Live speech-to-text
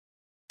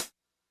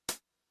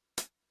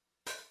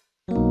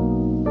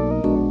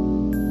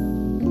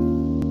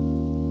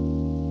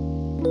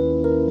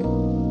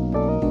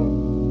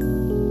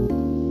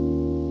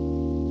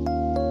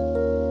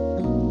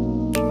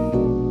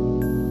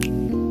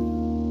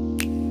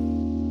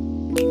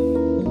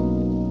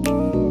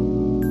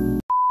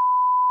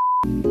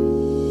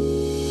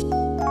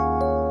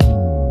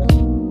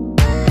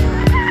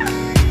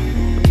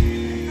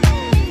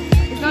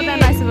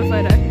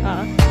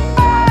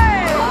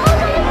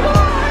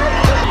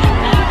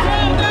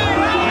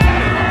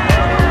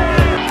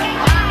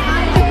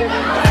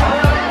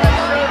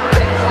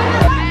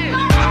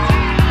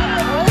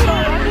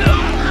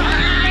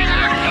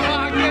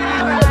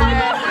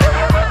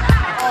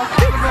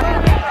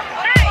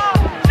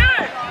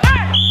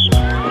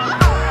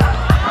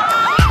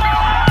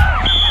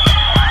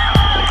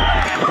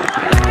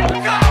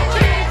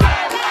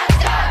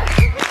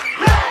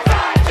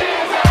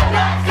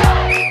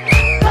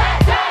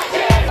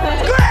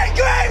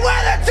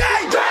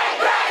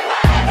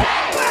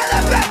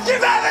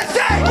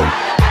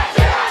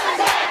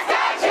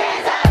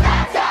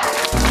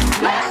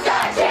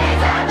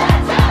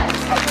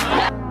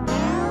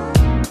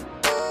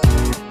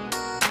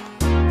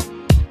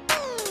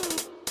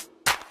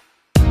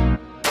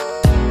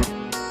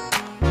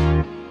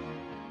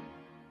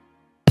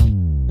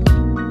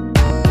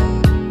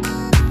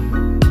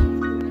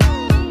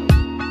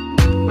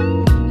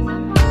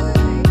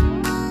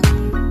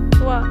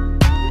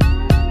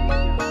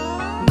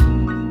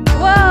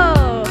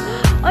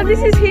Oh,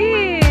 this is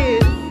his.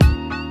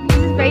 This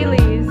is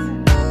Bailey's.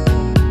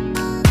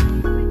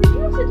 Did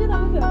you also do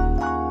that with him?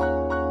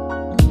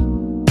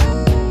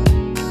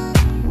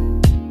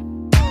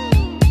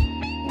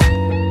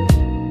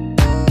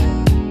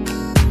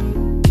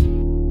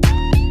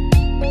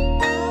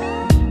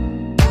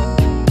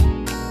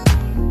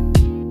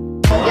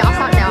 Yeah, I'll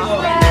start now.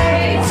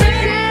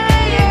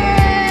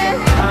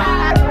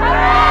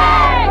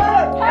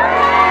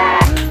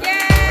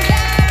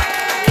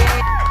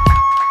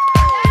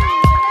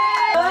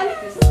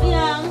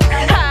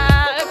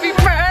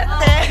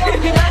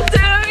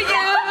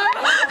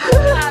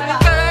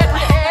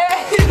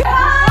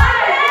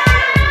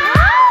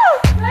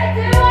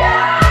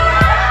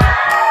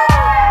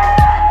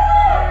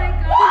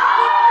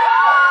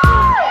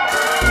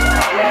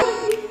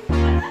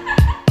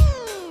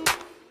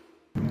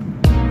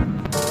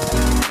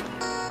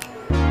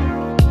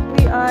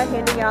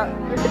 Handing out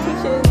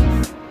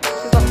invitations.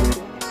 She's not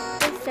looking.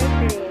 It's so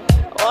pretty.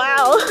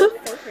 Wow. So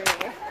pretty.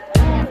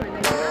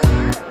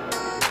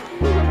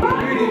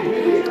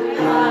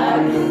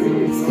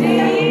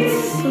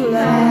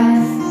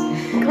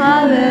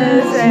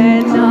 Colors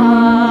and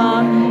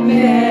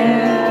darkness.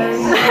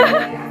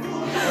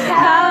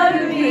 How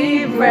to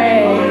be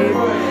brave.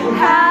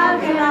 How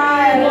can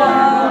I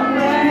love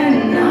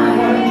when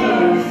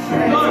I'm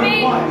afraid? It's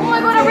me. Oh my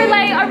god, I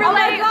relate. Oh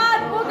my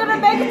god, we're gonna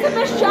make it to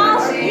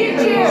Meshell's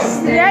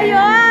YouTube. There you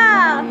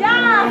are.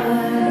 Yeah.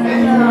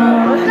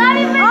 Not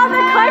even on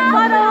the Coke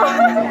bottle.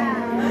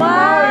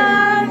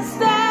 One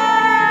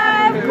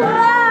step closer.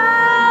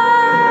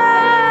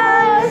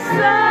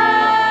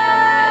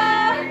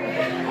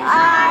 I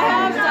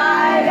have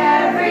died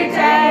every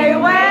day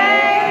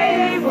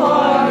waiting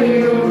for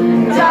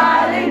you.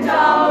 Darling,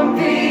 don't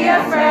be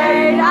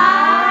afraid.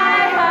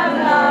 I have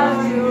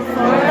loved you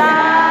for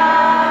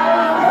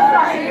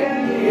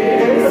 1,000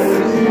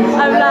 years.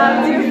 I've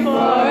loved you for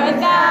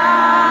 1,000.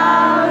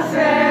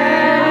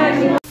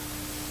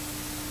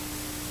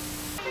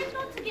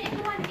 Not to get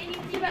everyone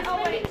anything, but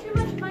oh wait, too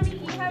much money.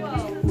 You have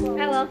this as well.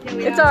 Oh well,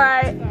 it's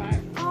alright.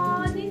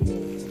 Oh, this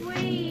is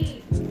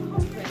sweet.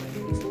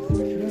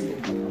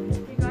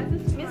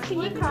 Miss, can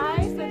you cry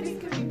so this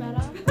can be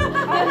better?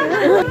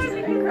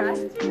 You cry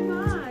too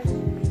much.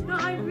 No,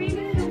 I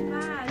really feel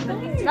bad. But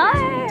this is No!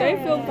 Don't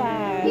feel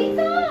bad.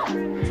 pizza.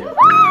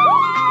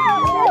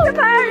 It's a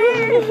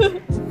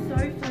party! So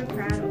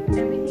proud of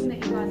everything that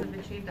you guys have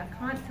achieved. I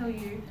can't tell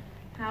you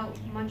how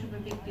much of a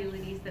big deal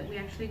it is that we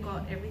actually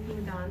got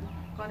everything done,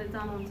 got it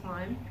done on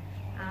time,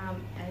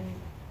 and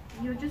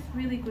you're just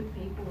really good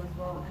people as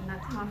well, and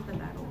that's half the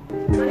battle.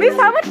 Miss,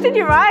 how much did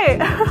you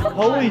write?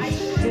 Holy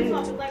shit.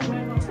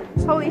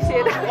 Holy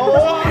shit.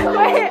 Oh.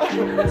 Wait.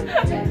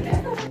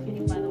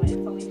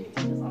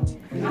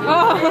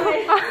 Oh.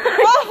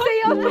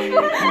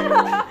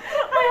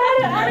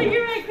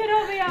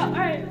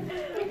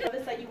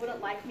 That you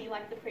wouldn't like me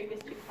like the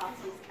previous two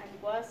classes,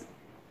 and worse,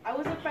 I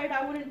was afraid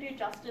I wouldn't do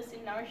justice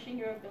in nourishing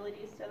your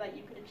abilities so that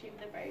you could achieve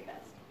the very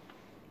best.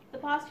 The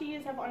past 2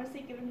 years have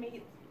honestly given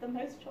me the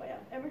most joy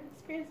I've ever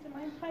experienced in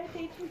my entire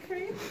teaching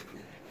career.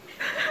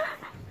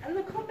 And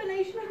the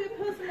combination of your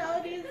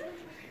personalities,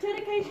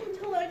 dedication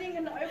to learning,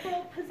 and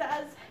overall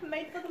pizzazz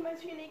made for the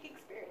most unique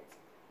experience.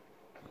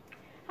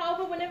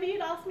 However, whenever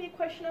you'd ask me a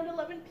question at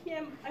 11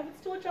 PM, I would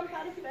still jump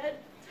out of bed,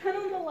 turn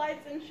on the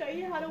lights, and show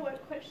you how to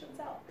work questions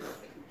out.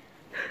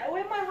 I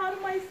wear my heart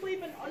on my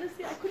sleeve, and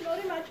honestly, I could not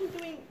imagine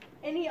doing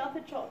any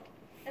other job.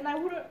 And I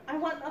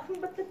want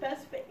nothing but the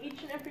best for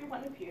each and every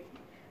one of you.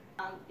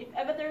 If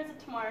ever there is a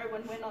tomorrow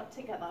when we're not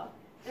together,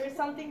 there is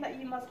something that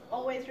you must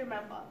always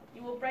remember.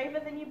 You are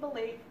braver than you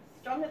believe,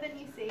 stronger than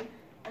you seem,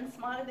 and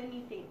smarter than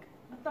you think.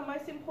 But the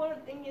most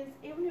important thing is,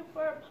 even if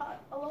we're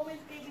apart, I'll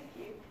always be with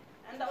you.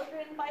 And that was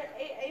written by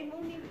A.A.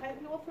 Mooney,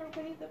 the author of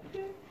Winnie the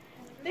Pooh.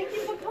 Thank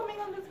you for coming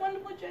on this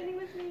wonderful journey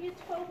with me, Year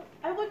 12.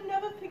 I would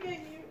never forget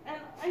you,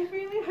 and I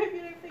really hope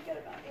you don't forget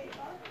about me.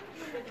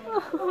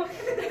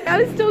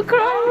 I'm still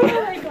crying. Oh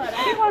my god, I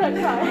didn't want to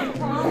cry.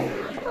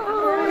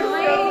 Oh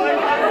my god.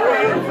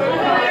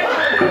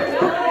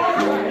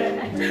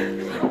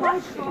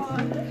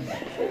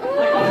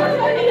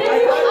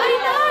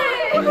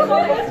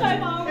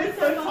 It's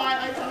so tight,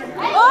 I can't.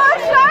 Oh,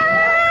 Sharon!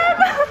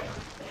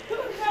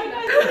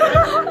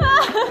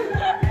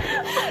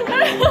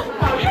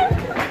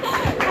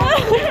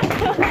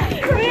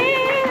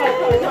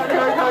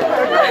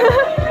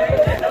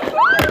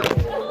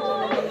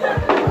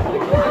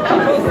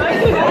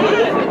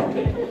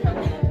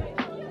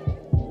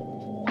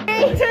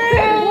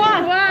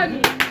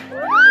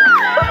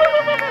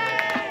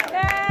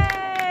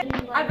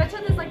 I bet you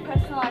there's like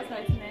personalized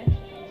notes in there.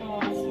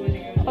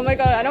 Oh my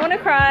god, I don't want to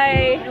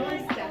cry.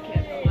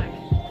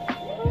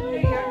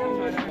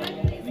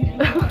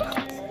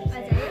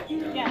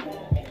 Yeah.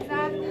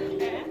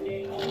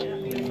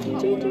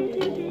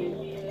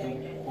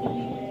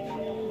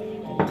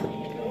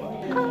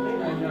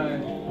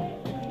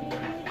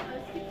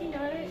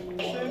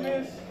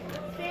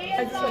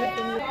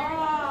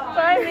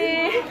 Bye,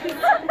 Miss.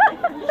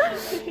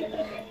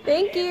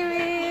 Thank you,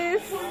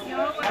 Miss.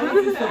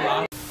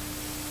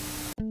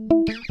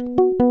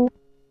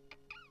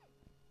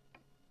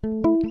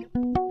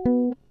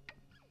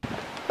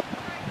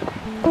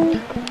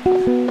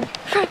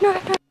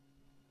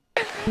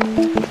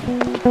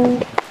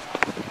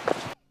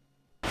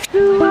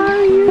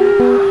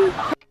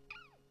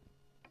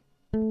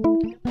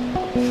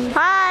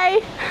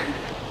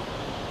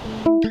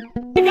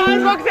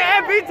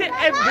 Welcome to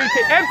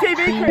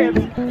MTV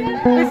Cribs.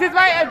 This is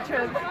my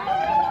entrance.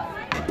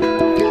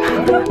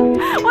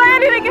 Why I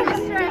didn't get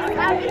stressed?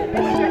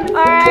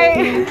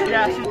 Alright.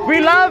 Yeah, we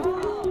love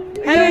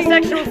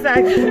heterosexual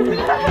sex.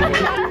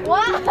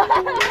 What?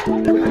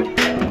 We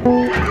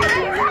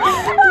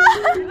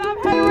love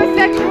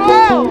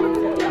heterosexual.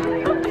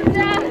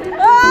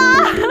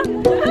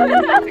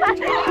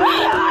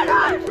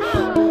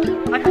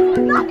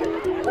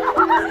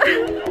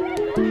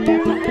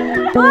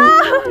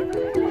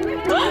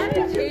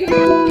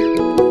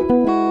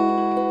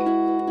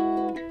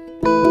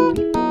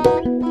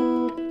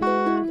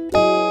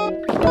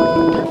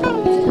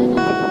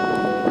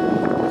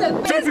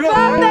 It's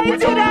birthday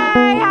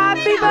today!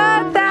 Happy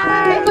birthday!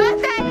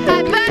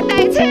 Happy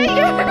birthday to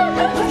you!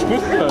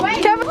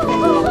 Wait,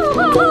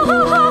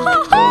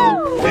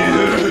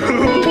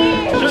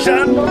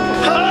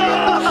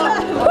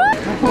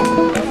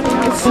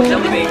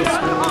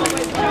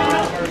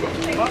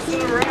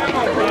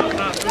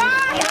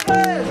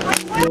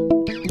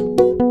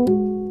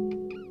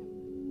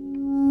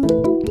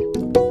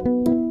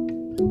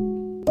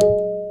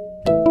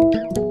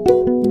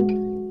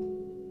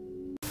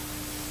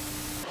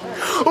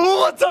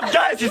 What's up,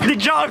 guys? It's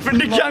ZZang from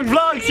ZZang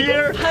Vlogs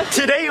here.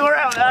 Today we're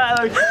out,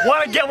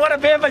 what a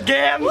bamba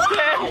gam,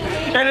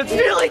 and it's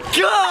really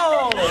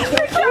cool.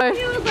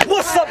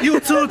 What's up,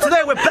 YouTube?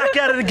 Today we're back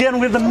at it again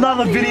with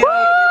another video. This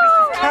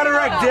is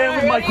Cataract Dam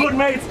with my good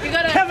mates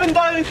Kevin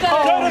Doe,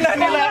 Jordan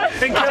Anila,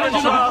 and Kevin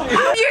Shaw.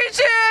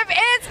 YouTube,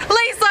 it's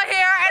Lisa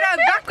here, and I'm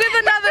back with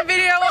another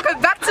video.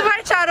 Welcome back to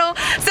my channel.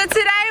 So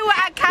today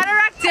we're at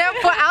Cataract Dam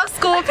for our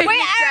school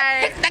picnic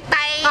day.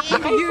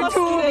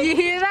 YouTube, you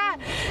hear that?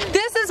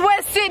 This is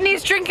where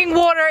Sydney's drinking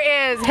water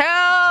is.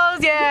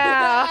 Hells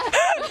yeah!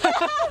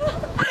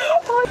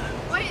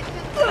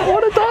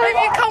 If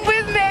you come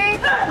with me,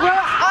 we're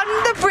on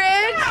the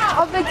bridge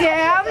of the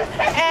dam,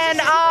 and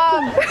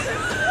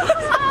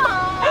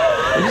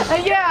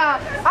yeah,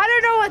 I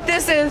don't know what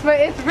this is, but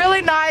it's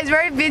really nice,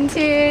 very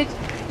vintage.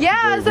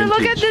 Yeah, so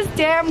look at this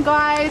dam,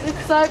 guys.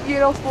 It's so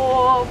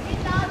beautiful.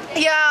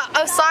 Yeah,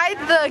 aside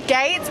the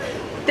gate,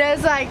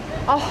 there's like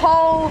a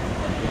whole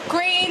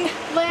green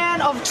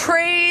land of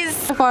trees.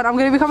 I'm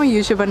gonna become a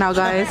YouTuber now,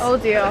 guys. Oh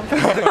dear.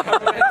 Okay,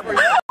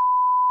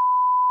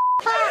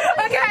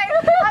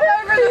 I'm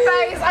over the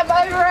face. I'm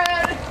over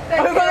it.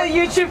 Over the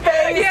YouTube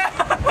face. Yeah.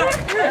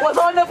 Was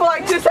on there for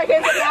like 2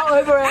 seconds and now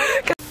over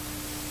it.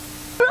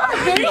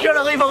 Be sure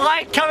to leave a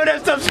like, comment,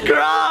 and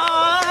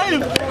subscribe.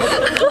 And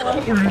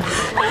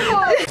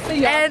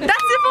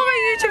that's it for my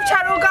YouTube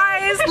channel,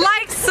 guys.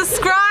 Like,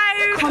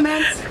 subscribe,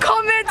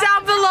 comment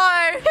down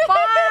below.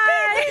 Bye.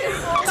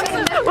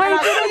 Wait,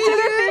 do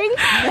the thing.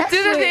 Do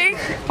the thing.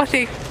 What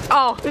thing?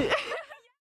 Oh.